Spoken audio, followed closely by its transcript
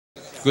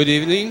Good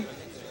evening.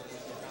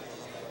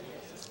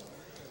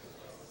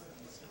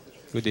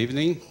 Good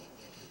evening.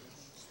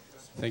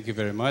 Thank you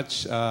very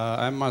much.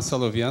 I'm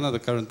Marcelo Viana, the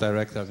current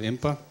director of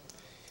IMPA,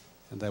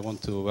 and I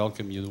want to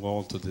welcome you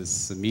all to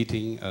this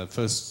meeting,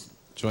 first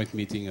joint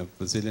meeting of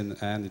Brazilian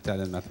and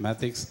Italian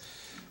mathematics.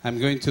 I'm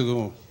going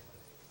to,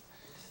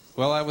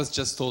 well, I was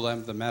just told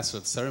I'm the master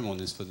of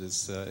ceremonies for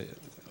this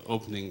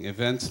opening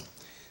event,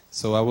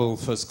 so I will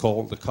first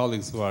call the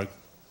colleagues who are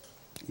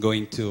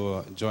going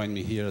to join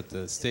me here at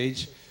the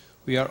stage.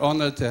 We are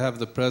honored to have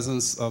the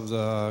presence of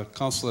the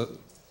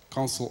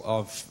Consul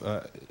of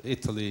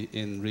Italy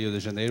in Rio de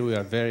Janeiro. We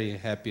are very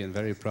happy and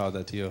very proud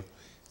that you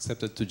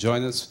accepted to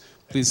join us.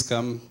 Please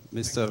come,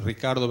 Mr.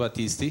 Riccardo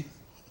Battisti.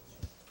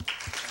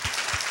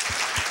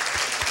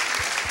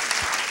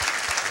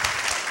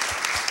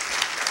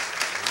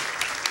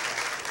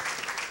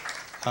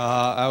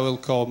 I will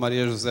call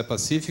Maria José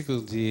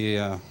Pacífico,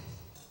 the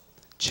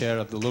chair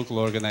of the local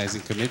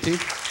organizing committee.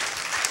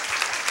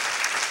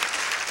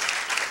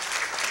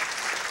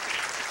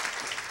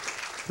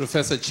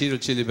 Professor Ciro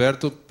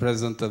Ciliberto,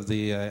 president of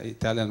the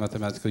Italian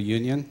Mathematical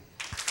Union.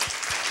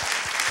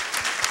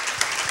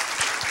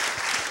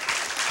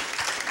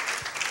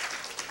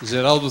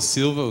 Geraldo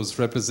Silva, who's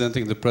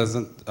representing the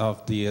president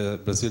of the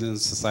Brazilian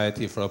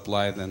Society for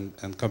Applied and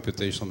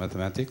Computational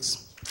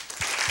Mathematics.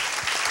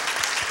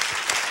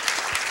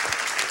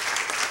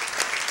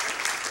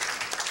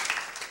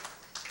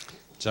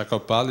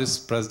 Jacob Pallis,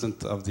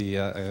 president of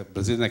the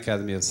Brazilian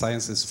Academy of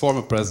Sciences,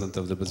 former president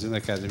of the Brazilian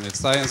Academy of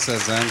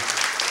Sciences, and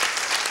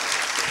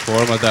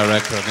former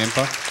director of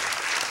IMPA.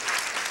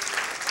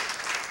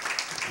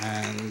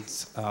 And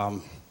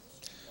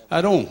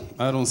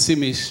Aron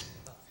Simis,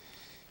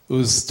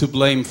 who's to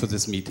blame for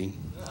this meeting.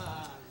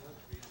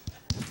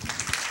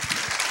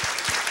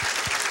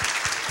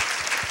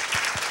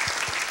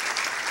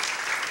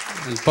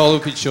 And Paulo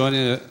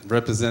Piccioni,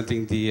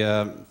 representing the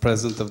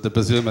president of the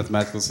Brazilian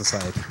Mathematical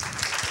Society.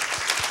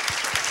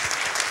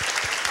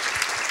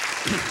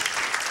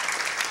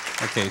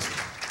 Okay,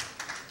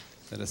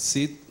 let us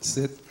sit.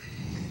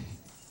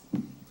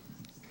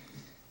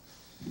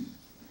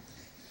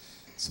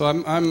 So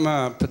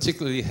I'm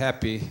particularly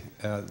happy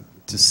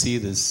to see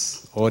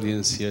this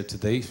audience here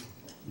today,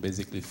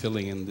 basically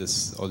filling in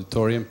this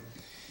auditorium,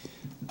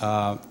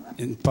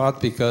 in part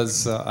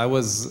because I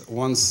was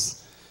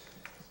once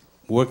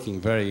working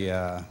very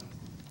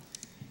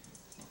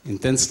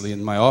intensely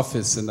in my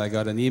office, and I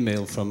got an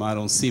email from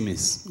Aron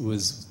Simis, who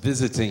was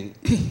visiting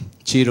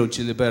Ciro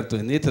Ciliberto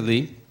in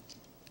Italy,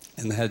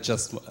 and had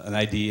just an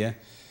idea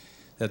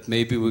that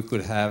maybe we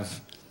could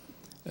have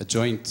a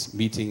joint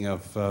meeting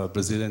of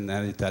Brazilian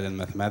and Italian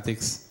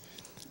mathematics.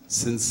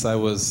 Since I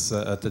was,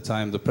 at the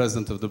time, the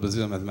president of the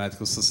Brazilian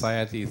Mathematical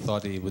Society, he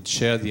thought he would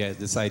share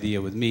this idea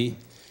with me.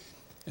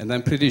 And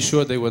I'm pretty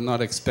sure they were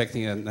not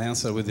expecting an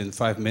answer within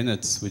 5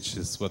 minutes, which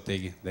is what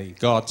they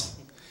got.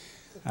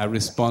 I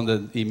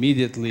responded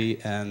immediately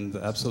and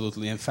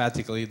absolutely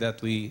emphatically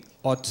that we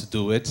ought to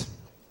do it.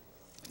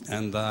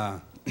 And,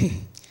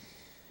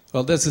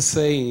 well, there's a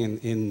saying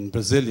in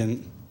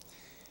Brazilian,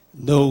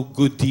 no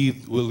good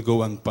deed will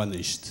go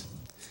unpunished.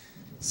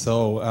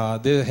 So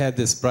they had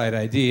this bright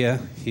idea,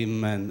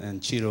 him and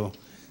Ciro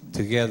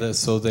together,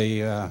 so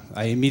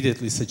I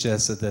immediately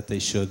suggested that they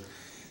should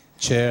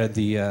chair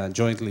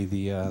jointly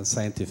the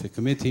scientific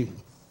committee.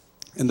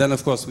 And then,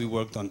 of course, we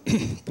worked on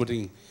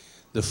putting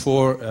the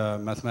 4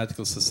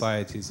 mathematical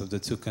societies of the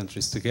 2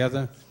 countries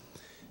together,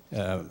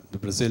 the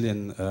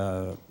Brazilian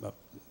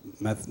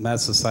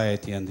Math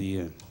Society and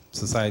the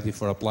Society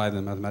for Applied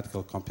and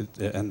Mathematical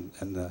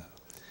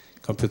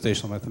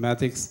Computational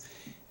Mathematics,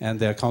 and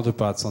their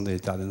counterparts on the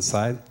Italian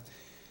side.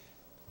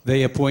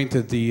 They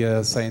appointed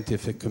the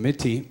scientific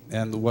committee,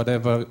 and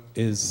whatever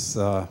is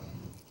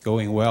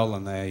going well,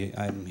 and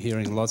I'm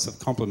hearing lots of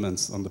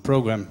compliments on the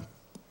program,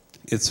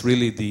 it's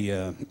really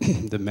the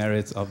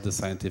merit of the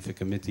scientific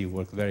committee.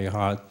 Worked very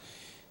hard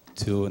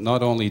to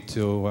not only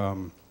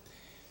to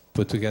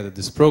put together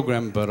this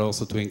program, but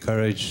also to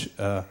encourage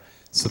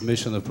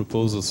submission of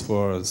proposals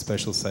for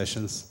special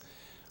sessions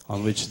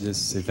on which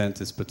this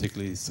event is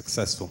particularly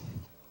successful.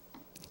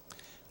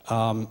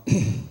 At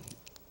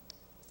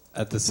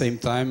the same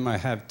time, I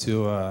have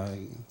to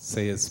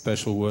say a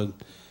special word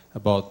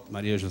about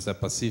Maria José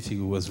Pacífico,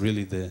 who was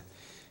really the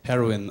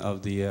heroine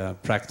of the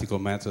practical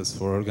matters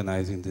for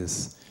organizing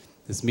this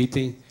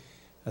meeting.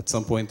 At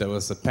some point, there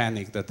was a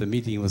panic that the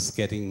meeting was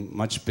getting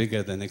much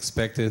bigger than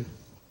expected,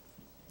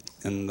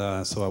 and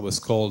so I was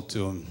called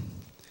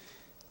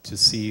to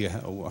see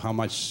how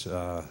much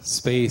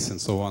space and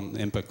so on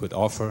IMPA could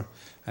offer.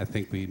 I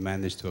think we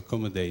managed to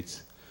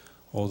accommodate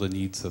all the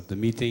needs of the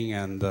meeting,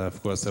 and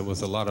of course there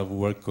was a lot of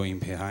work going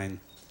behind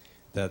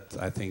that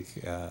I think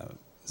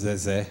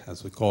Zezé,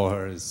 as we call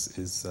her,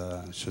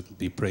 should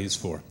be praised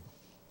for.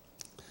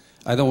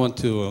 I don't want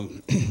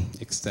to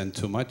extend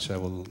too much. I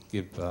will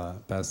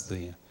pass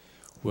the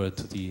word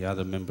to the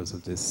other members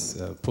of this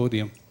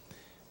podium,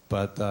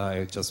 but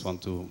I just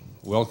want to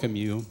welcome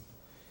you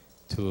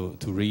to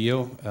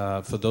Rio.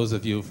 For those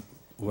of you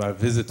who are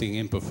visiting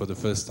IMPA for the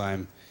first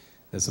time,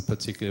 as a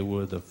particular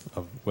word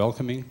of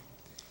welcoming.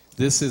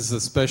 This is a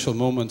special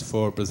moment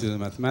for Brazilian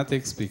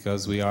mathematics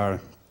because we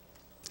are,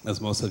 as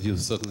most of you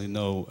certainly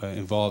know,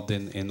 involved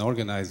in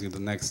organizing the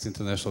next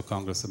International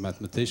Congress of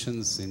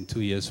Mathematicians in 2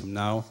 years from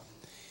now.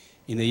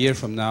 In a year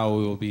from now,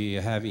 we will be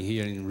having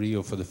here in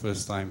Rio for the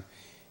first time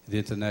the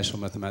International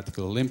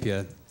Mathematical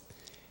Olympiad.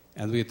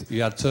 And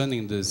we are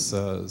turning these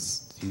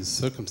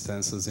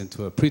circumstances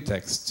into a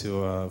pretext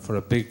for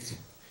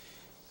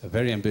a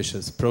very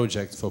ambitious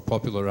project for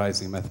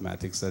popularizing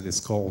mathematics that is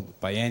called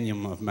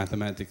Biennium of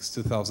Mathematics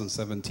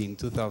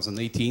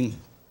 2017-2018,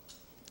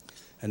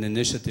 an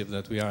initiative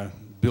that we are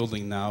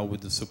building now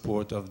with the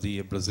support of the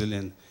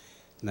Brazilian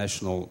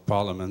National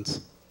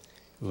Parliament,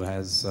 who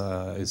is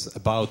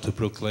about to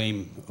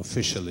proclaim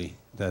officially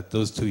that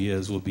those 2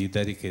 years will be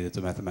dedicated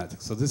to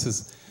mathematics. So this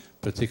is a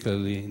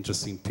particularly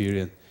interesting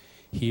period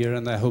here,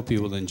 and I hope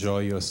you will enjoy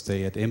your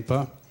stay at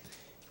IMPA,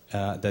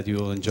 that you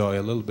will enjoy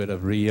a little bit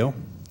of Rio,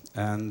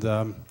 and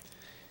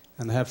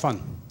have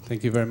fun.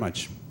 Thank you very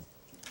much.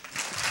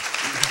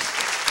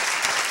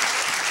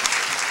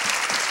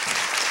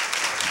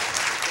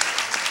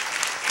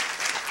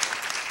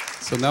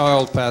 So now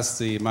I'll pass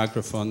the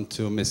microphone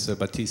to Mr.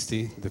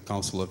 Battisti, the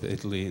Consul of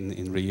Italy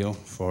in Rio,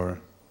 for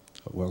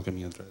a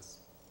welcoming address.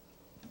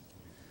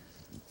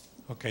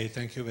 Okay,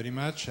 thank you very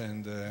much,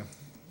 and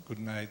good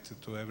night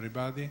to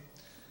everybody.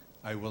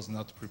 I was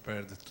not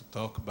prepared to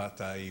talk, but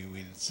I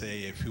will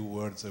say a few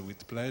words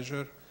with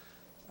pleasure.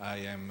 I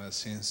am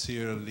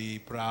sincerely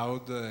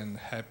proud and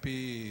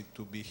happy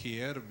to be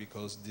here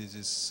because this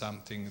is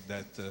something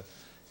that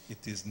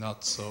it is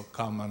not so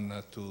common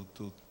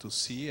to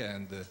see,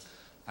 and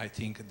I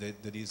think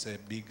that there is a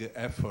big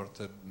effort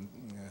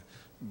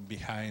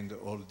behind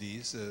all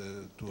this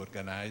to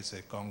organize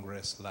a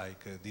congress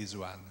like this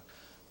one.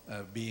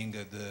 Being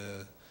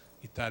the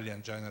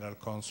Italian General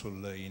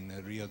Consul in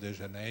Rio de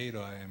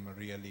Janeiro, I am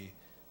really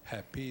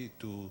happy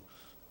to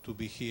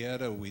be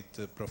here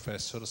with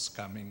professors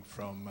coming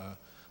from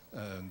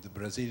the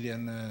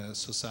Brazilian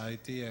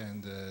society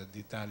and the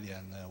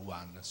Italian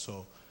one.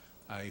 So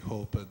I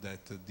hope that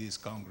this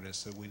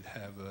Congress will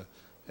have,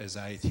 as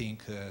I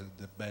think,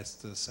 the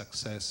best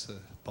success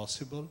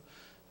possible.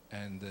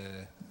 And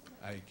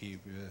I give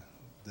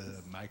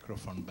the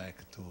microphone back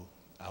to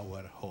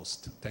our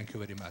host. Thank you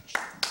very much.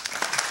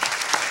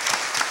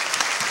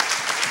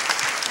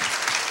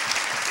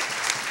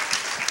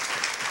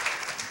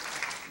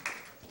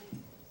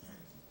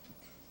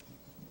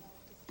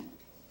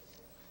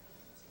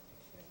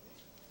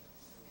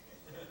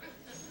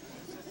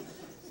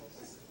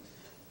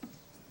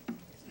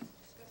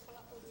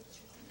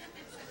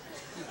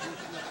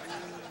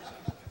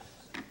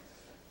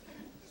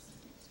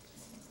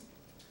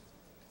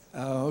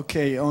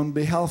 Okay, on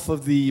behalf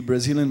of the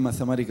Brazilian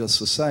Mathematical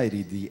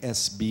Society, the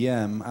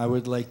SBM, I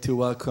would like to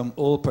welcome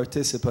all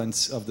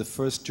participants of the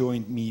first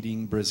joint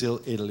meeting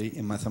Brazil-Italy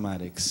in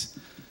mathematics.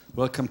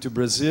 Welcome to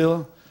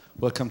Brazil,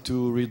 welcome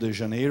to Rio de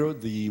Janeiro,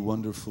 the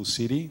wonderful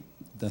city,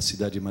 da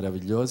cidade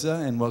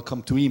maravilhosa, and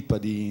welcome to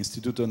IMPA, the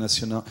Instituto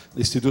Nacional,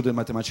 the Instituto de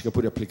Matemática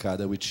Pura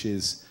Aplicada, which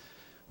is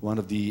one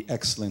of the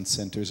excellent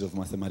centers of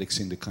mathematics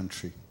in the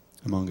country,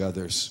 among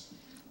others.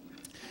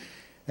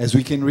 As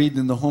we can read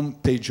in the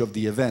homepage of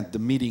the event, the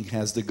meeting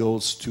has the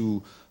goals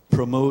to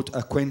promote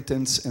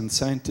acquaintance and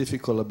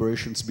scientific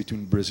collaborations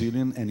between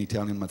Brazilian and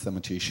Italian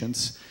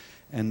mathematicians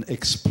and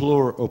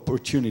explore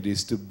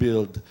opportunities to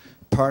build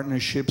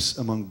partnerships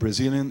among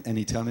Brazilian and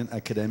Italian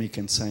academic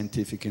and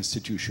scientific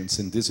institutions.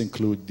 And this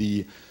include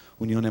the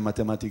Unione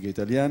Matematica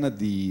Italiana,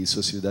 the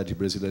Sociedade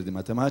Brasileira de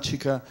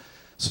Matemática,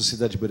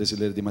 Sociedade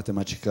Brasileira de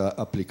Matemática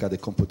Aplicada e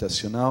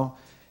Computacional,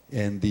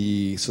 and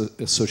the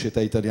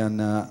Società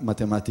Italiana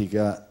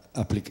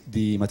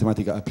di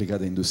Matematica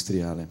Applicata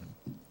Industriale.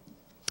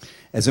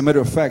 As a matter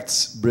of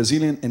fact,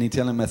 Brazilian and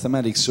Italian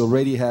mathematics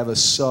already have a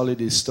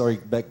solid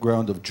historic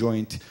background of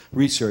joint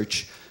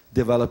research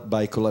developed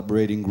by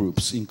collaborating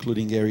groups,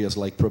 including areas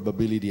like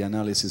probability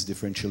analysis,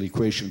 differential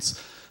equations,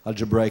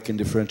 algebraic and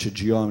differential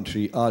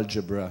geometry,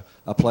 algebra,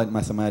 applied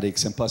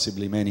mathematics, and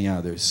possibly many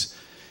others.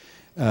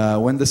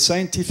 When the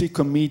scientific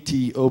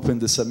committee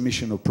opened the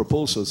submission of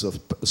proposals of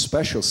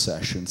special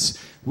sessions,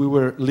 we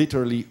were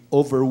literally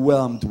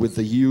overwhelmed with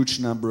the huge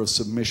number of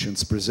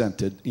submissions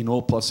presented in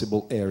all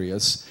possible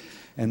areas.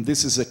 And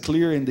this is a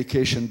clear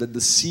indication that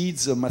the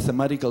seeds of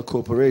mathematical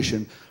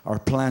cooperation are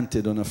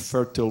planted on a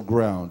fertile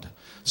ground.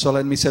 So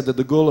let me say that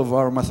the goal of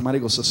our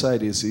mathematical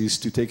societies is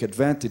to take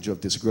advantage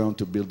of this ground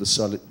to build a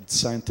solid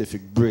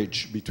scientific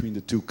bridge between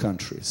the two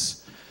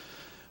countries.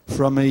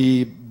 From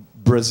a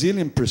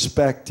Brazilian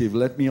perspective,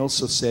 let me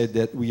also say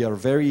that we are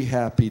very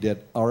happy that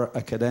our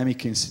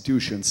academic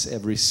institutions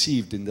have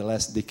received in the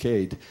last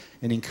decade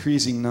an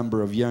increasing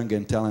number of young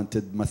and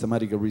talented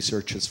mathematical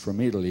researchers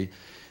from Italy,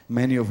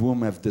 many of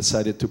whom have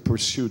decided to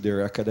pursue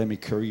their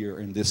academic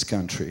career in this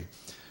country.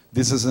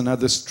 This is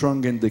another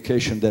strong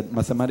indication that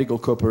mathematical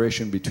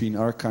cooperation between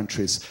our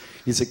countries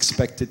is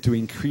expected to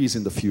increase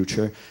in the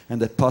future,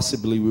 and that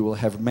possibly we will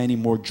have many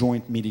more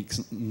joint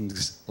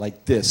meetings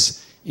like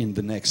this in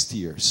the next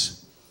years.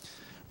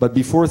 But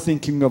before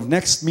thinking of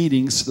next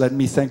meetings, let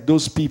me thank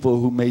those people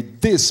who made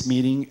this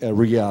meeting a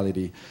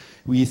reality.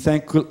 We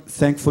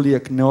thankfully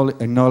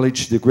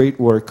acknowledge the great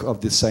work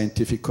of the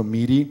scientific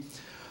committee,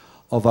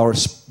 of our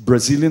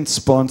Brazilian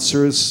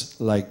sponsors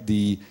like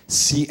the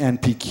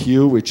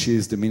CNPq, which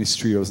is the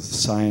Ministry of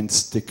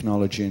Science,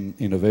 Technology and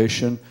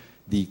Innovation,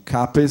 the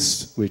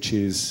CAPES, which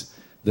is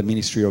the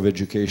Ministry of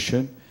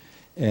Education,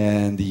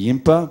 and the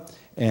IMPA,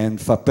 and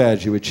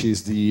FAPERJ, which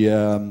is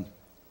the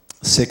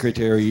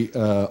Secretary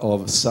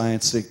of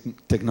Science,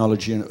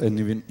 Technology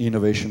and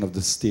Innovation of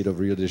the state of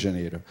Rio de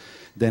Janeiro.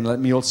 Then let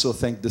me also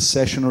thank the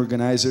session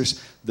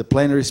organizers, the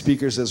plenary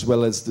speakers, as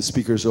well as the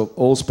speakers of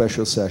all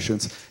special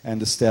sessions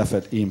and the staff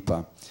at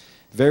IMPA.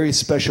 Very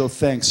special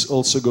thanks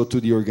also go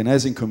to the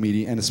organizing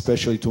committee and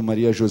especially to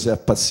Maria José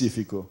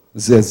Pacifico,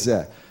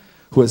 Zezé,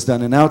 who has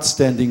done an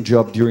outstanding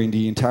job during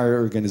the entire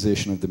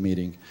organization of the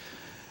meeting.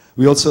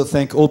 We also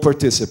thank all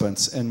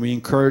participants and we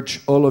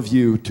encourage all of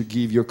you to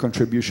give your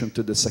contribution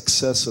to the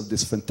success of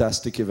this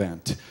fantastic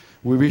event.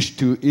 We wish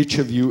to each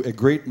of you a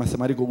great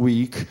mathematical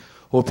week,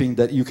 hoping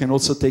that you can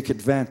also take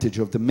advantage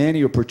of the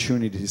many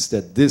opportunities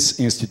that this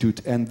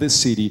institute and this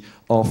city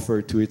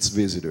offer to its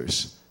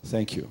visitors.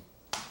 Thank you.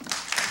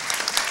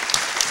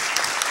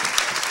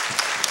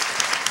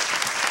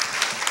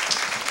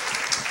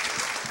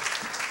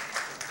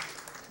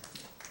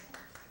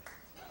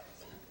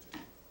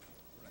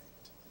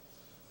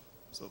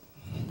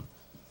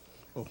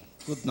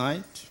 Good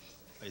night,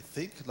 I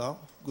think now.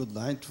 Good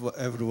night for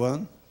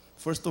everyone.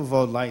 First of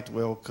all, I'd like to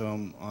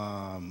welcome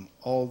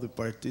all the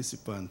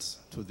participants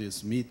to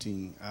this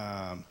meeting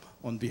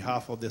on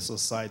behalf of the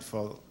Society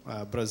for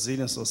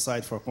Brazilian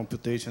Society for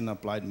Computation and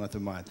Applied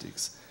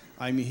Mathematics.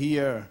 I'm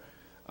here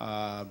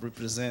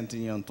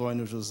representing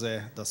Antônio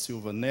José da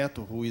Silva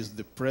Neto, who is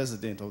the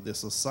president of the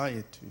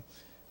society,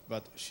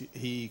 but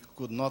he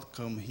could not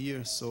come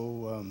here,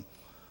 so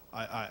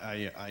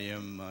I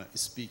am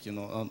speaking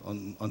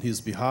on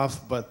his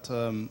behalf, but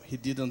he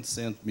didn't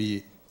send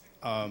me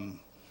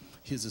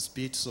his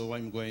speech, so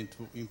I'm going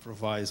to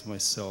improvise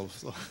myself.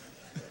 So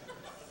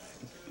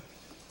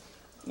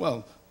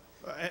well,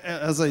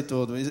 as I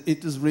told you,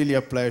 it is really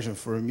a pleasure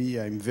for me.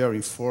 I'm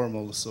very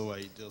formal, so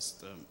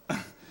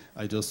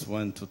I just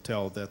want to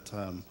tell that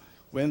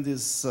when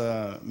this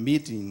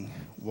meeting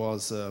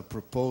was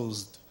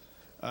proposed,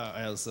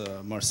 as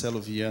Marcelo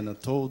Viana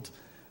told,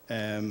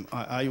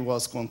 I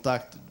was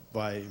contacted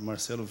by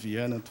Marcelo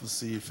Viana to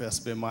see if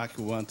SBMAC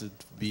wanted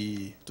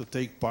to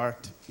take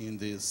part in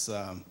this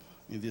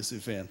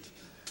event,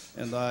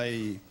 and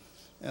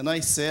I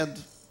said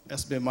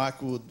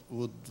SBMAC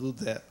would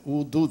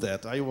do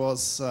that. I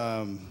was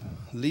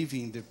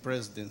leaving the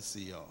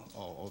presidency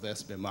of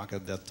SBMAC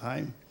at that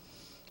time,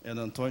 and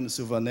Antônio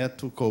Silva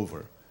Neto took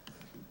over,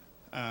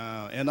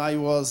 and I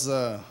was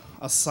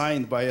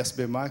assigned by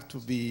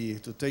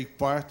SBMAC to take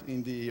part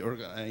in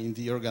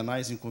the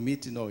organizing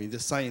committee, no, in the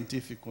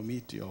scientific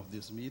committee of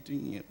this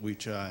meeting,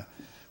 which I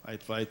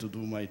try to do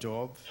my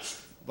job.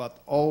 But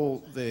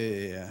all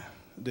the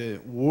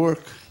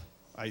work,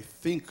 I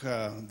think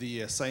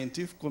the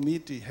scientific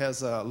committee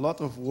has a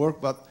lot of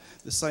work, but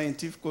the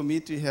scientific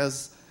committee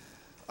has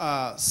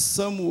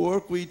some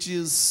work which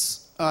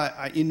is,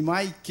 in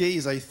my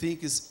case, I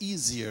think is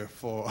easier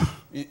for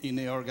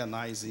in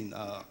organizing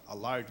a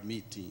large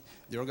meeting.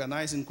 The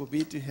organizing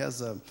committee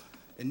has an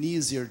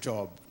easier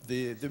job.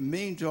 The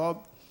main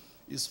job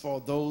is for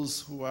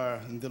those who are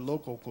in the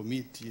local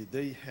committee.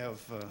 They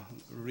have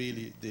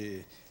really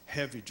the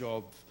heavy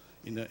job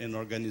in an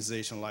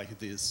organization like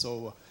this.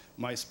 So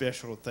my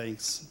special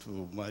thanks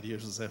to Maria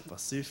José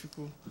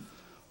Pacifico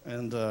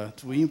and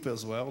to IMPA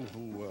as well,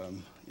 who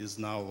is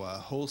now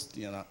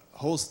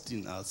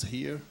hosting us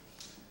here.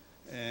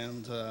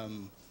 And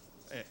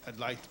I'd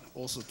like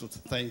also to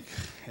thank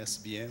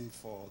SBM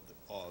for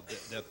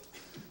that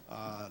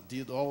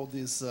did all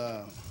this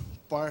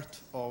part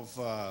of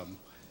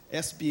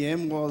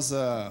SBM was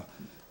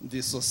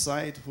the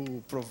society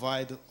who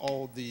provided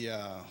all the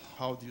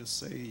how do you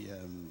say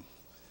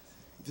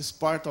this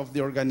part of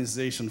the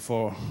organization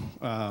for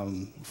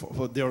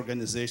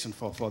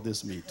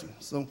this meeting.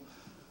 So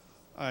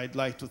I'd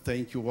like to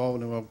thank you all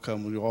and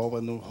welcome you all,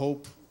 and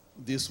hope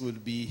this will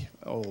be,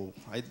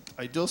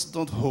 I just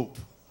don't hope.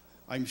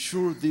 I'm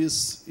sure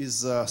this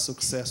is a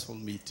successful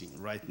meeting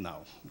right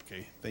now.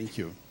 Okay, thank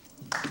you.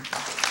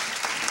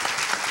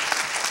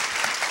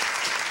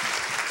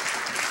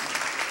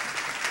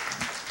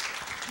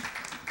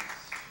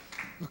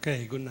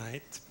 Okay, good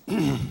night.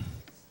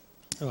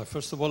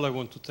 First of all, I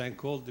want to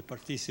thank all the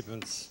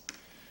participants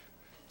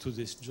to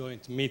this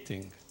joint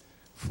meeting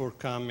for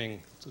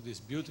coming to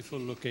this beautiful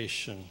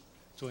location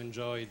to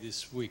enjoy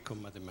this week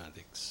of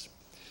mathematics.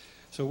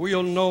 So we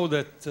all know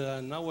that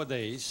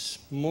nowadays,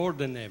 more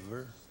than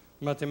ever,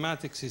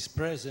 mathematics is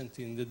present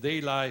in the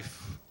daily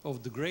life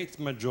of the great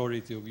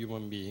majority of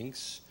human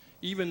beings,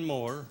 even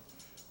more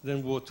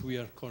than what we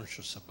are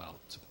conscious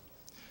about.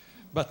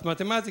 But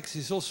mathematics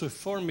is also a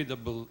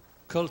formidable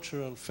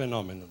cultural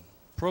phenomenon,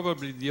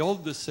 probably the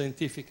oldest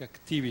scientific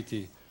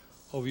activity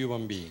of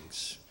human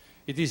beings.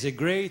 It is a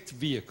great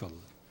vehicle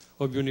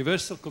of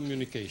universal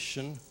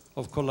communication,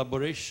 of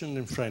collaboration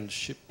and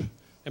friendship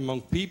among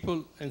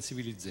people and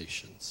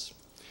civilizations.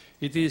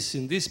 It is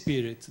in this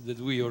spirit that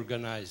we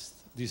organized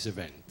this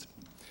event.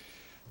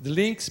 The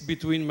links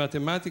between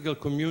mathematical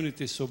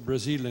communities of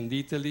Brazil and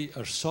Italy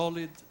are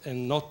solid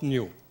and not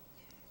new.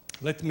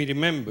 Let me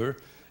remember,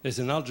 as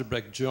an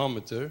algebraic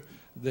geometer,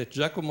 that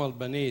Giacomo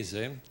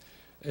Albanese,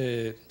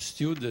 a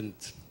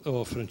student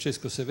of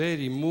Francesco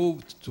Severi,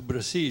 moved to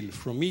Brazil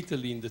from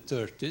Italy in the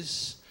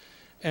 30s,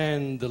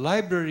 and the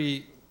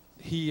library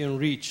he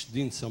enriched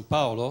in São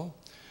Paulo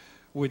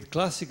with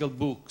classical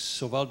books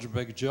of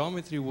algebraic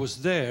geometry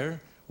was there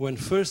when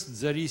first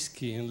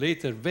Zariski and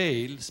later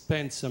Weil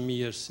spent some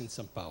years in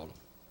São Paulo.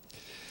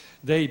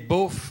 They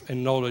both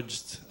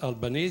acknowledged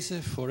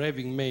Albanese for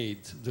having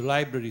made the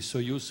library so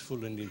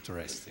useful and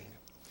interesting.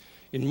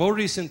 In more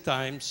recent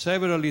times,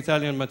 several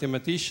Italian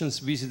mathematicians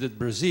visited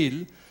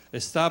Brazil,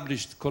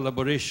 established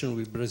collaboration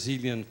with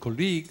Brazilian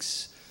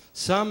colleagues.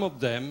 Some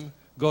of them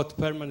got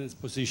permanent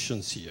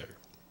positions here.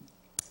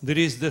 There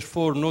is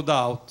therefore no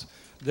doubt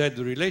that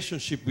the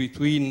relationship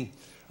between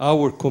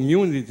our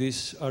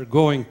communities are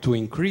going to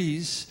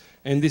increase,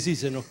 and this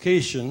is an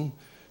occasion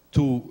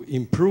to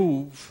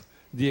improve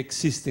the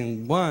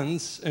existing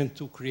ones and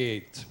to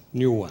create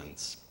new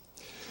ones.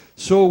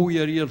 So we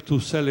are here to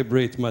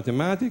celebrate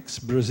mathematics,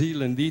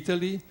 Brazil and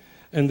Italy,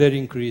 and their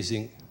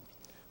increasing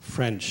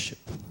friendship.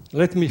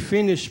 Let me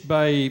finish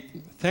by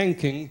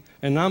thanking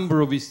a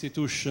number of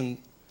institutions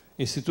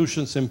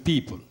and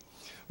people.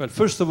 Well,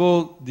 first of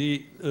all,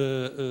 the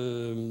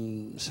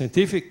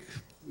scientific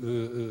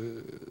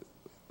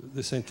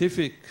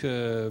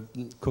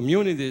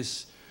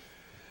communities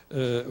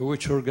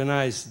which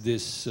organized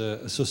this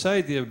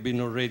society have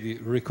been already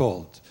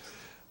recalled.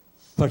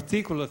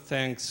 Particular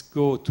thanks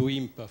go to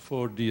IMPA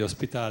for the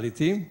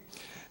hospitality.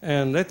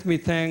 And let me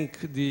thank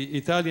the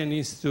Italian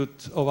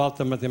Institute of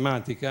Alta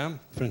Matematica,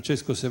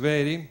 Francesco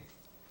Severi,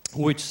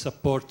 which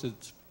supported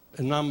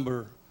a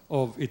number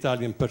of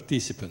Italian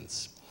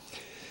participants.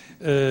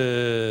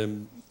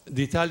 The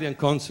Italian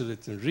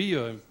consulate in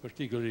Rio, I'm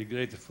particularly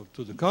grateful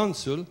to the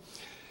consul.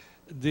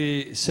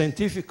 The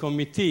scientific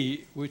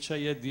committee, which I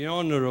had the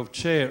honor of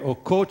chair or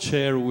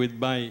co-chair with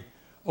my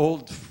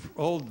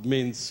old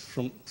means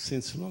from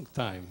since a long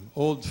time,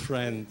 old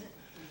friend.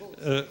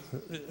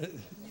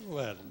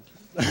 Well,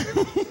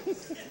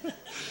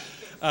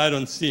 I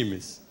don't see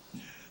miss.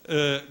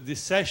 The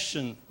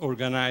session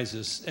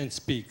organizers and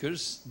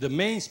speakers, the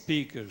main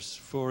speakers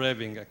for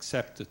having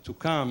accepted to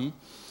come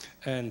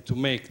and to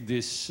make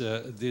this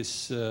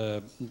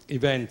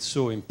event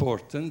so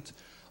important.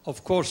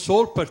 Of course,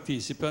 all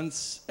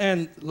participants,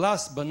 and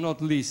last but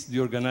not least, the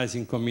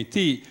organizing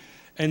committee,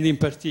 and in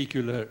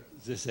particular,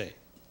 Zese.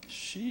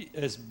 She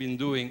has been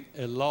doing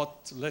a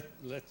lot.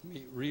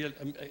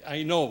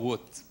 I know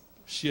what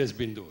she has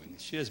been doing.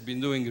 She has been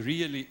doing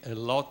really a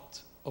lot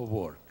of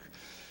work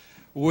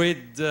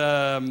with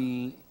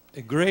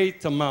a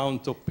great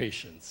amount of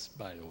patience,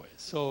 by the way.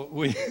 So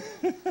we,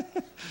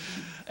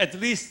 at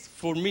least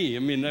for me, I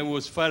mean, I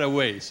was far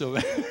away, so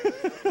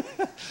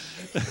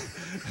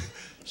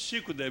she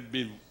could have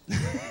been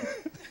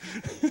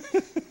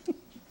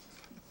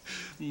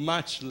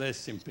much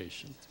less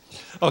impatient.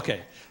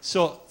 Okay,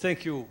 so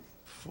thank you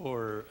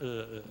for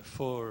the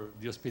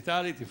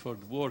hospitality, for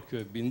the work you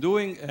have been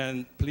doing,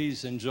 and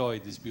please enjoy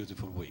this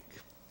beautiful week.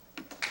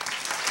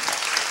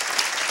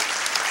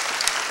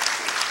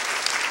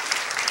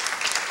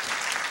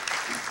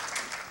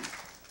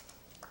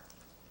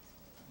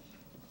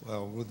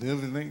 Well, good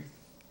evening.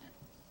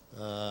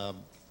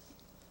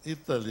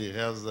 Italy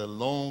has a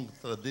long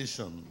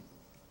tradition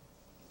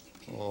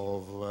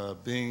of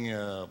being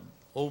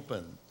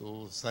open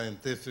to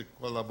scientific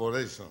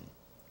collaboration.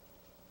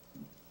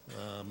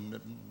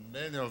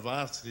 Many of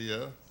us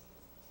here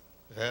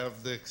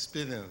have the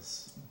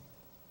experience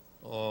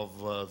of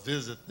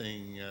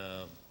visiting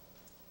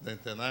the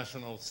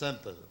International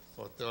Center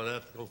for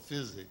Theoretical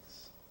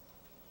Physics,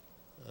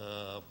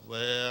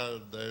 where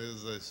there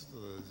is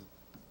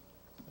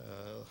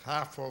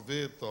half of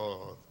it,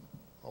 or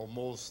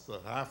almost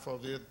half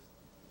of it,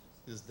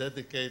 is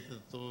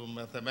dedicated to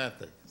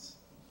mathematics.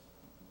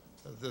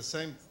 At the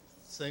same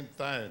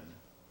time,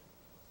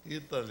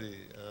 Italy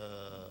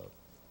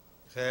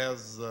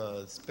has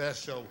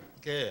special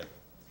care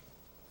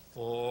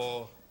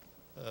for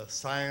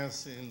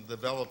science in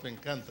developing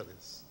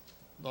countries,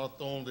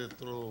 not only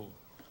through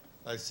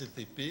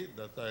ICTP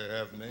that I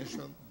have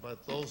mentioned, but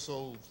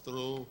also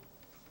through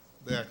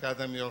the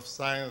Academy of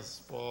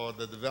Science for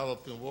the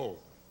Developing World,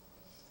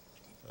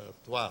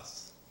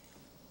 TWAS.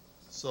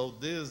 So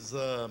this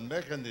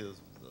mechanism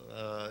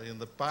in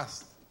the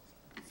past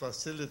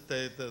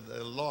facilitated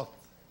a lot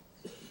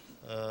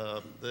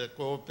the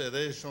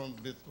cooperation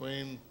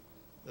between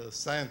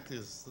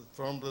scientists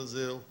from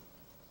Brazil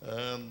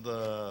and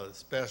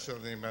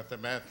especially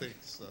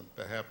mathematics and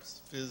perhaps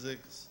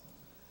physics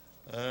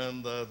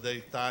and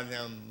the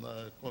Italian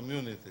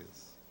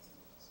communities.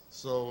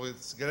 So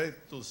it's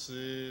great to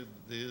see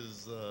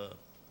this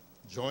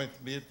joint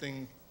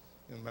meeting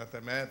in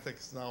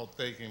mathematics now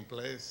taking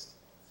place.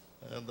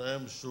 and I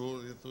am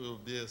sure it will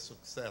be a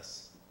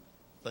success.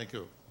 Thank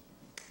you.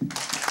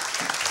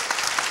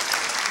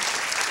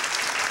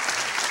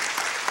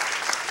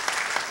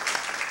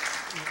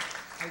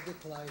 I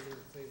decline in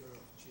favor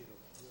of Ciro.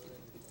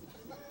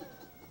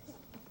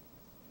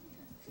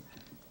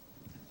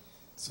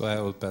 So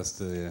I will pass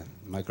the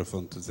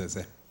microphone to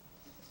Zeze.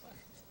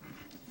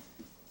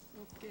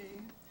 Okay.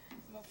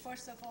 Well,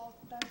 first of all,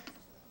 thanks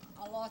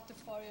a lot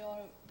for your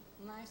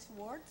nice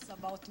words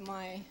about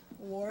my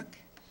work.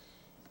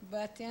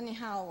 But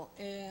anyhow,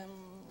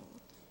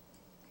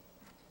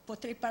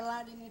 potrei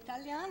parlare in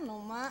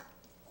italiano,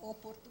 o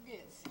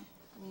portoghese.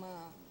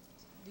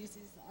 This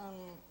is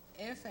an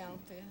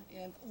event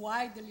and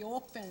widely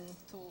open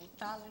to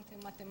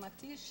talented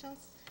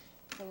mathematicians,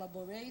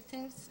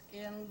 collaborating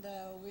and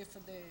with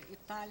the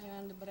Italian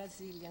and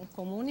Brazilian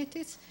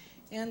communities.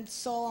 And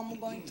so I'm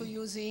going to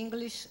use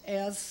English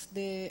as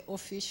the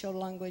official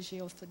language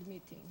of the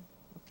meeting,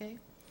 okay?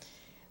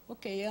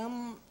 Okay,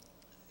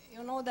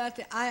 you know that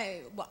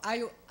I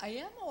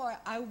am or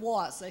I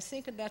was. I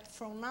think that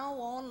from now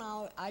on,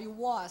 I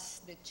was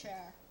the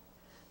chair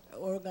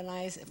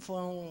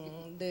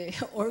from the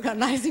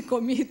organizing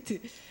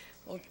committee,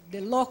 or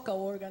the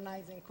local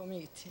organizing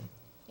committee.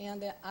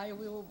 And I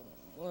will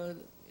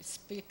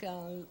speak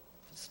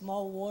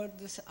small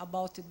words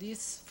about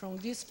this from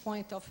this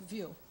point of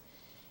view.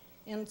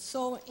 And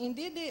so,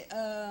 indeed,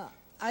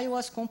 I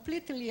was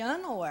completely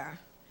unaware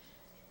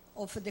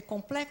of the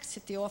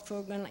complexity of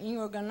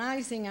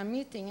organizing a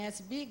meeting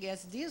as big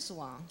as this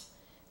one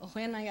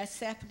when I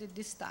accepted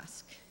this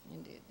task.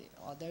 Indeed.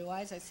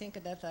 Otherwise, I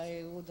think that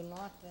I would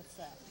not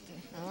accept.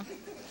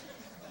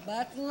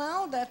 But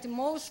now that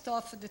most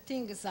of the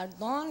things are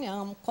done,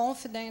 I'm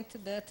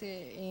confident that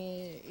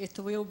it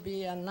will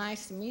be a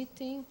nice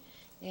meeting.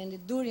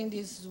 And during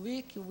this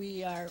week,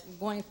 we are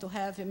going to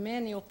have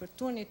many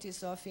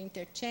opportunities of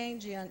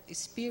interchange and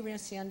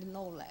experience and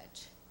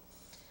knowledge.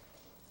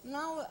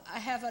 Now I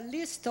have a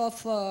list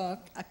of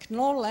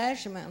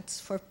acknowledgements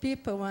for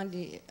people and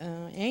the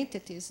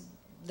entities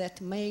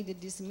that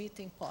made this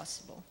meeting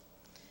possible.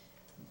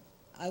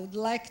 I would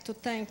like to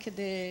thank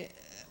the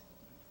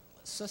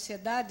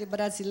Sociedade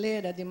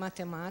Brasileira de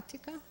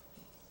Matemática,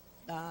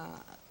 da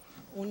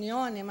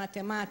Unione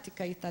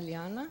Matematica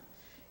Italiana,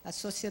 a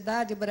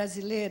Sociedade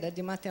Brasileira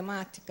de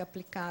Matemática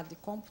Aplicada e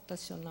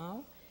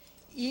Computacional,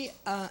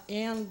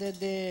 and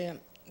the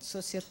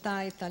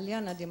Società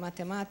Italiana di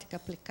Matematica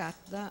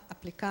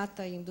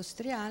Applicata e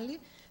Industriale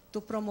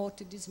to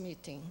promote this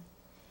meeting.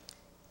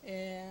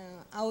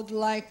 I would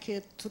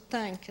like to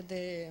thank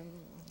the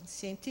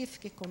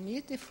Scientific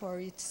Committee for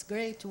its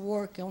great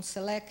work on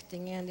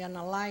selecting and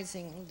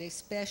analyzing the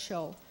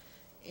special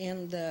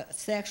and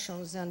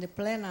sections and the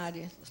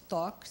plenary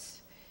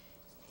talks,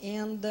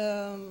 and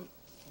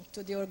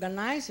to the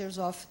organizers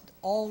of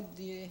all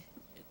the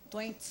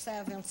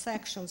 27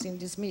 sections in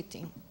this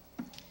meeting.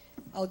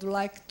 I would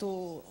like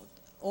to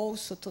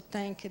also to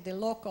thank the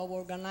local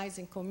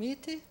organizing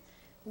committee,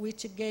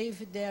 which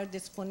gave their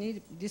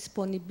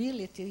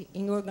disponibility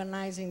in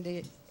organizing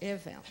the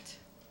event.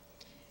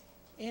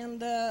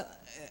 And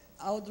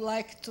I would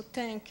like to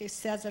thank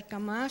César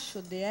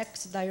Camacho, the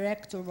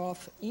ex-director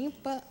of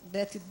IMPA,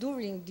 that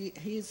during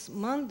his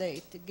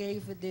mandate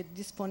gave the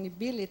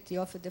disponibility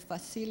of the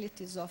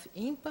facilities of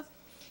IMPA,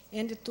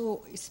 and to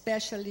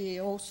especially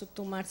also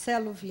to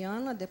Marcelo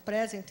Viana, the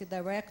present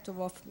director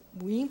of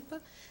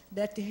IMPA,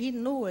 that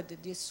renewed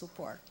this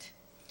support.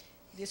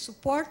 The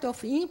support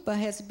of IMPA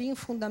has been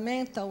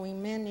fundamental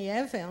in many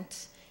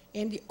events,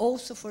 and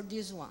also for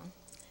this one.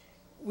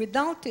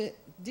 Without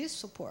this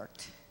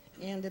support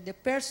and the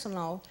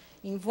personal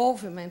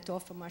involvement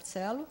of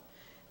Marcelo,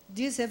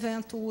 this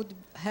event would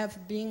have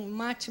been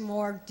much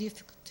more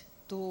difficult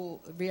to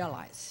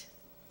realize.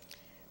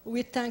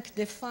 We thank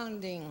the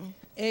funding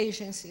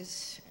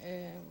agencies,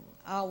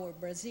 our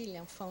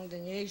Brazilian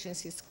funding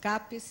agencies,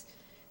 CAPES,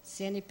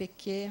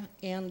 CNPq,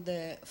 and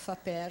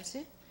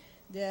FAPERJ,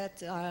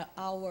 that are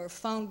our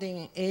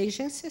funding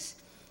agencies,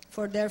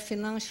 for their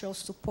financial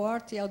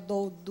support,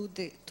 although due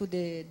to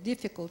the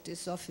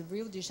difficulties of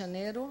Rio de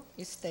Janeiro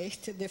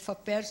state, the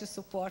FAPERJ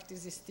support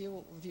is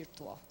still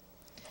virtual.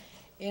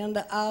 And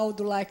I would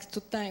like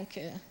to thank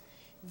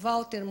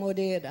Walter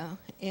Moreira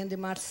and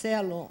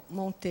Marcelo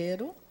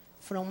Monteiro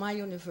from my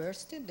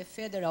university, the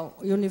Federal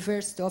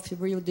University of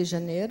Rio de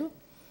Janeiro,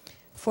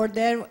 for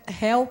their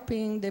help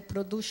in the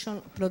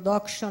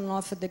production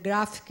of the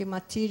graphic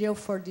material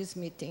for this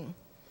meeting.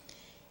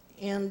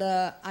 And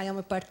I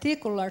am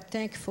particularly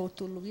thankful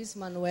to Luis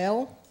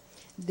Manuel,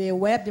 the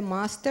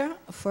webmaster,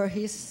 for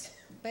his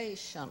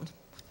patience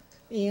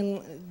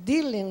in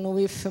dealing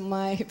with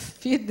my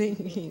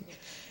feeding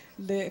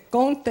the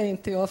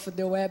content of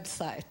the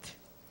website.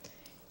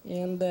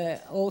 And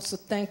also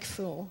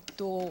thankful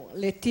to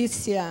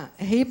Letícia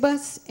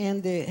Ribas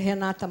and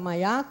Renata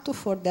Maiato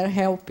for their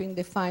help in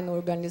the final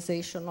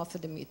organization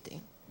of the meeting.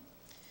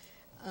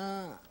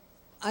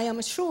 I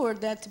am sure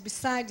that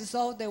besides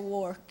all the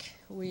work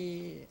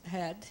we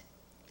had,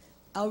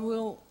 I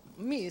will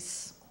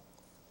miss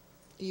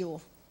you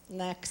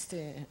next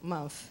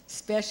month,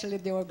 especially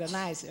the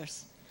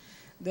organizers,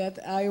 that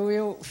I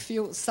will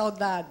feel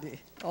saudade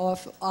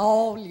of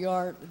all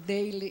your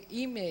daily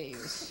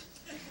emails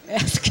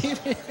asking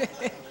me.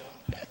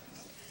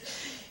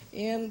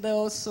 And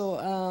also,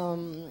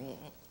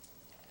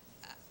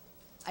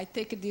 I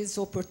take this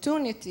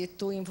opportunity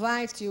to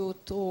invite you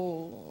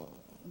to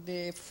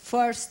the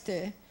first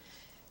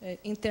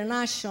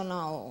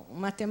International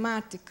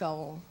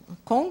Mathematical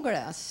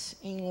Congress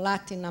in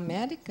Latin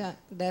America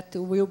that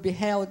will be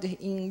held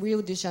in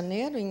Rio de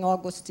Janeiro in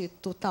August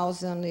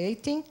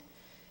 2018.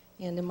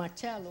 And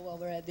Marcello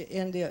already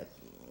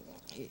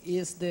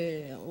is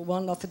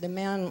one of the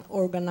main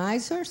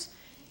organizers.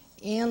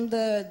 And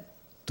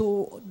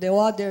to the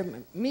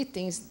other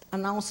meetings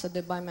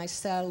announced by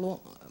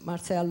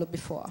Marcello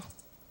before.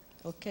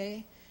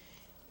 Okay?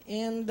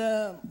 And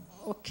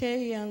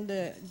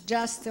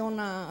just on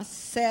a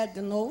sad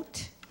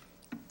note,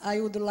 I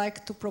would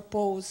like to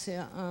propose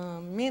a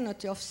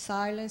minute of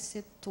silence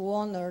to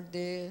honor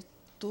the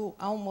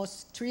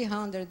almost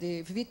 300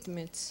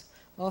 victims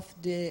of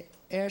the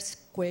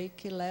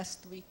earthquake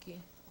last week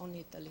on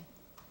Italy.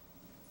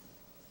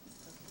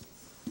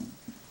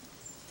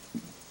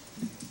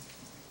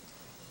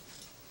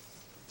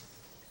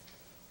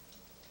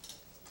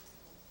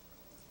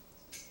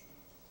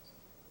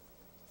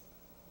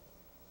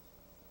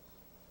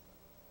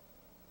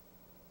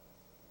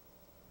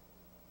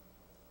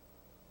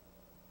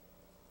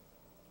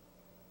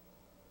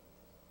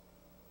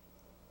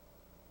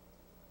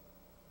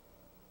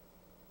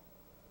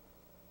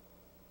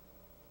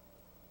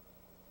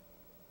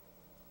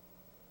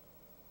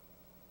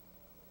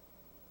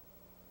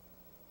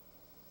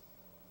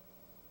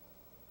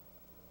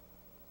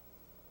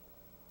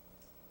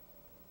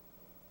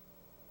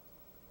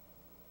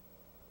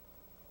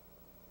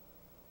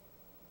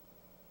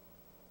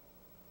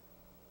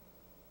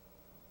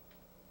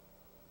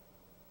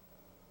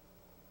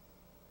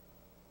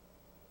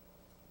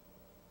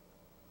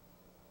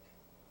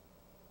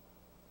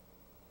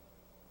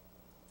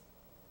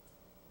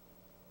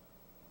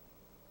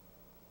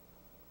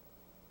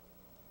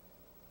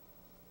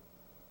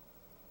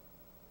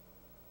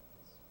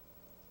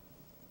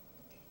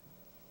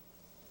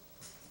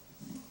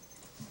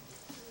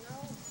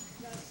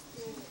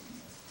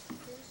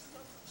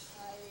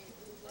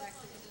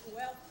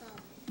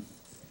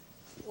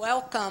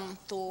 Welcome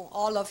to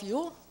all of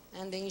you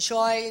and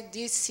enjoy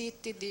this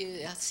city,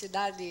 a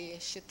cidade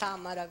chita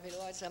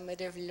maravilhosa,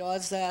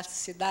 maravilhosa,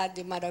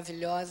 cidade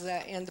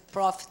maravilhosa, and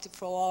profit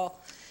for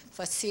all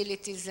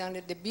facilities and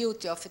the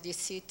beauty of the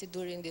city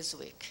during this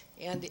week.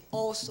 And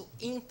also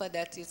IMPA,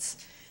 that is,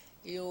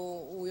 you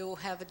will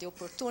have the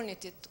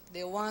opportunity,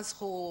 the ones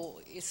who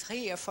is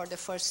here for the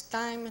first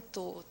time,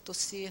 to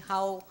see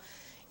how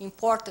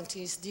important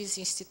is this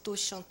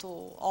institution to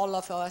all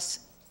of us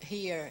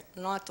here,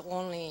 not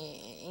only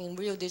in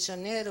Rio de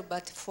Janeiro,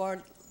 but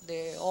for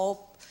the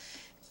whole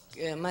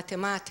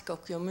mathematical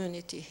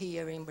community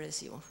here in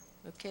Brazil.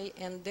 Okay,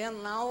 and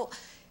then now,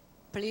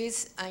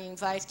 please, I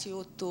invite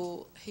you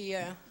to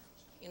hear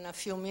in a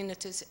few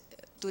minutes,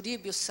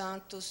 Turibio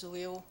Santos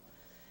will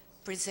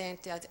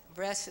present a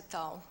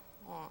recital,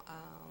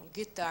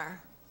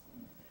 guitar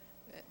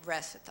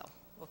recital,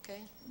 okay?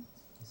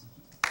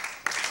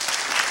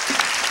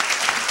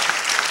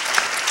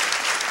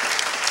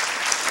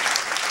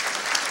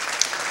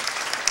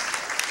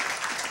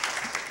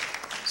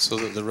 So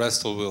the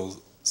recital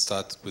will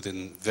start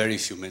within very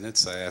few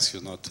minutes. I ask you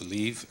not to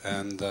leave,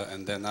 and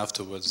then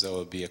afterwards there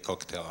will be a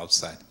cocktail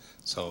outside.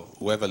 So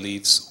whoever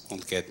leaves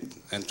won't get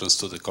entrance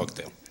to the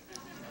cocktail.